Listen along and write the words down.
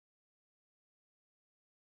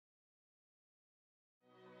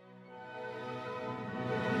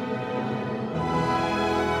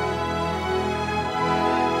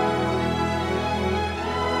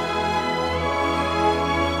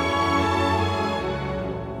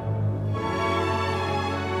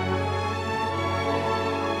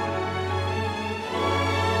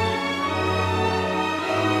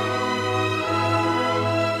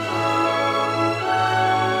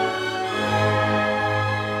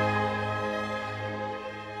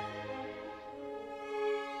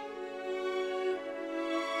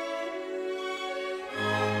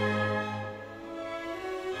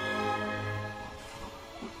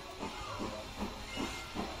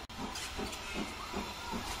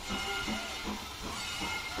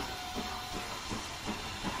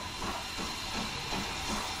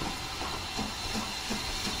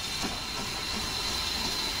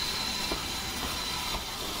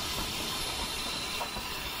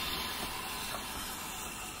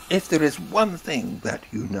If there is one thing that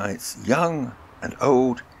unites young and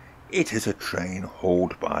old, it is a train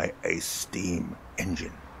hauled by a steam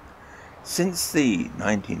engine. Since the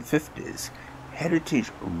 1950s,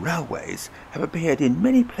 heritage railways have appeared in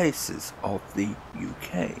many places of the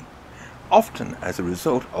UK, often as a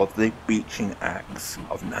result of the Beeching Acts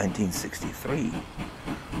of 1963.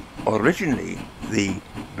 Originally, the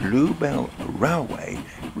Bluebell Railway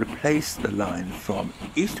replaced the line from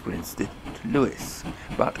East Grinstead to Lewes,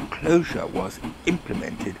 but closure was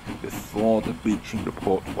implemented before the Beeching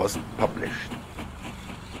Report was published.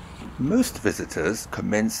 Most visitors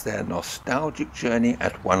commence their nostalgic journey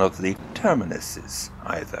at one of the terminuses,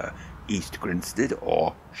 either East Grinstead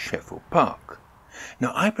or Sheffield Park.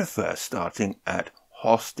 Now, I prefer starting at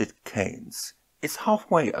Horsted Keynes. It's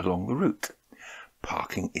halfway along the route.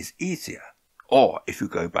 Parking is easier, or if you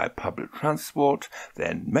go by public transport,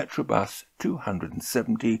 then Metrobus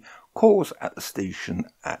 270 calls at the station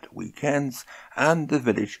at weekends and the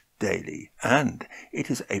village daily, and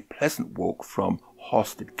it is a pleasant walk from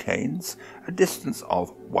Horsted Keynes, a distance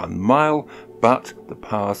of 1 mile, but the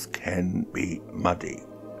paths can be muddy.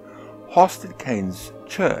 Horsted Keynes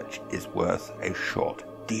Church is worth a short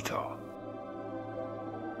detour.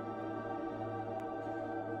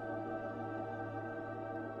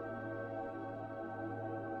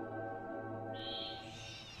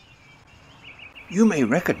 You may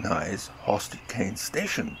recognise Horsted Keynes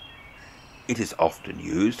Station. It is often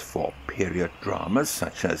used for period dramas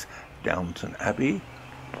such as Downton Abbey,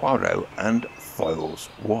 Poirot and Foyles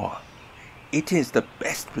War. It is the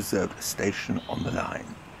best preserved station on the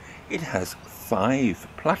line. It has 5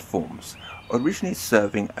 platforms, originally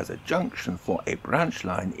serving as a junction for a branch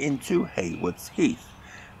line into Haywards Heath.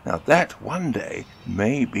 Now that one day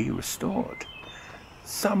may be restored.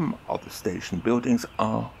 Some of the station buildings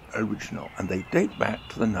are original and they date back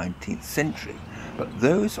to the 19th century, but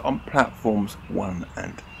those on platforms 1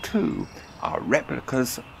 and 2 are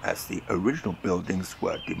replicas, as the original buildings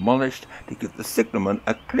were demolished to give the signalman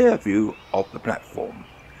a clear view of the platform.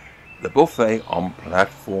 The buffet on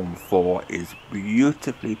platform 4 is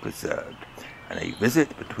beautifully preserved, and a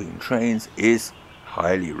visit between trains is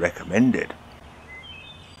highly recommended.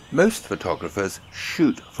 Most photographers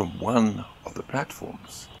shoot from one of the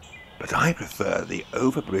platforms, but I prefer the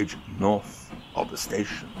overbridge north of the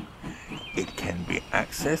station. It can be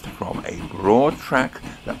accessed from a broad track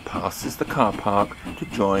that passes the car park to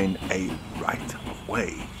join a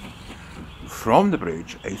right-of-way. From the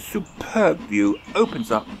bridge, a superb view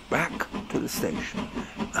opens up back to the station,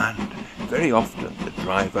 and very often the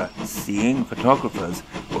driver, seeing photographers,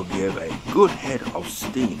 will give a good head of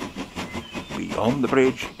steam. Beyond the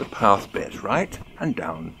bridge, the path bears right and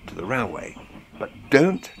down to the railway. But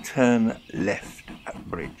don't turn left at the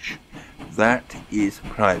bridge. That is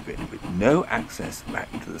private, with no access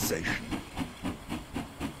back to the station.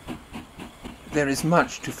 There is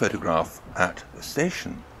much to photograph at the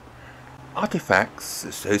station. Artifacts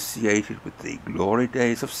associated with the glory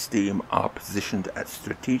days of steam are positioned at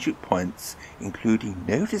strategic points, including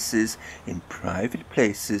notices in private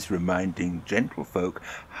places reminding gentlefolk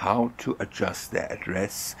how to adjust their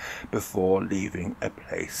address before leaving a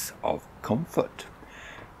place of comfort.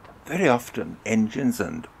 Very often, engines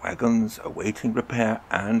and wagons awaiting repair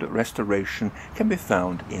and restoration can be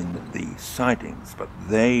found in the sidings, but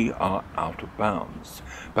they are out of bounds,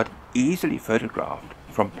 but easily photographed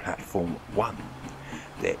from platform 1.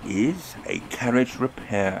 There is a carriage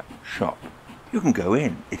repair shop. You can go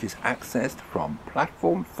in. It is accessed from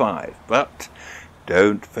platform 5, but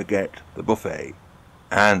don't forget the buffet,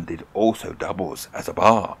 and it also doubles as a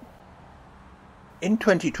bar. In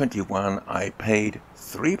 2021, I paid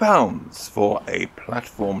 £3 for a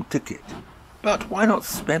platform ticket, but why not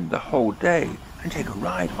spend the whole day and take a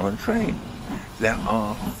ride on a train? There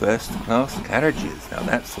are first-class carriages. Now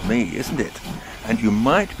that's for me, isn't it? And you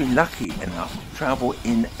might be lucky enough to travel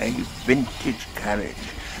in a vintage carriage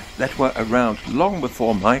that were around long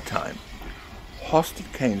before my time.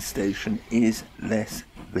 Horsted Keynes Station is less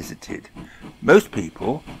visited. Most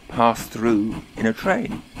people pass through in a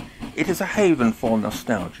train. It is a haven for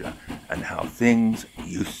nostalgia and how things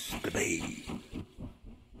used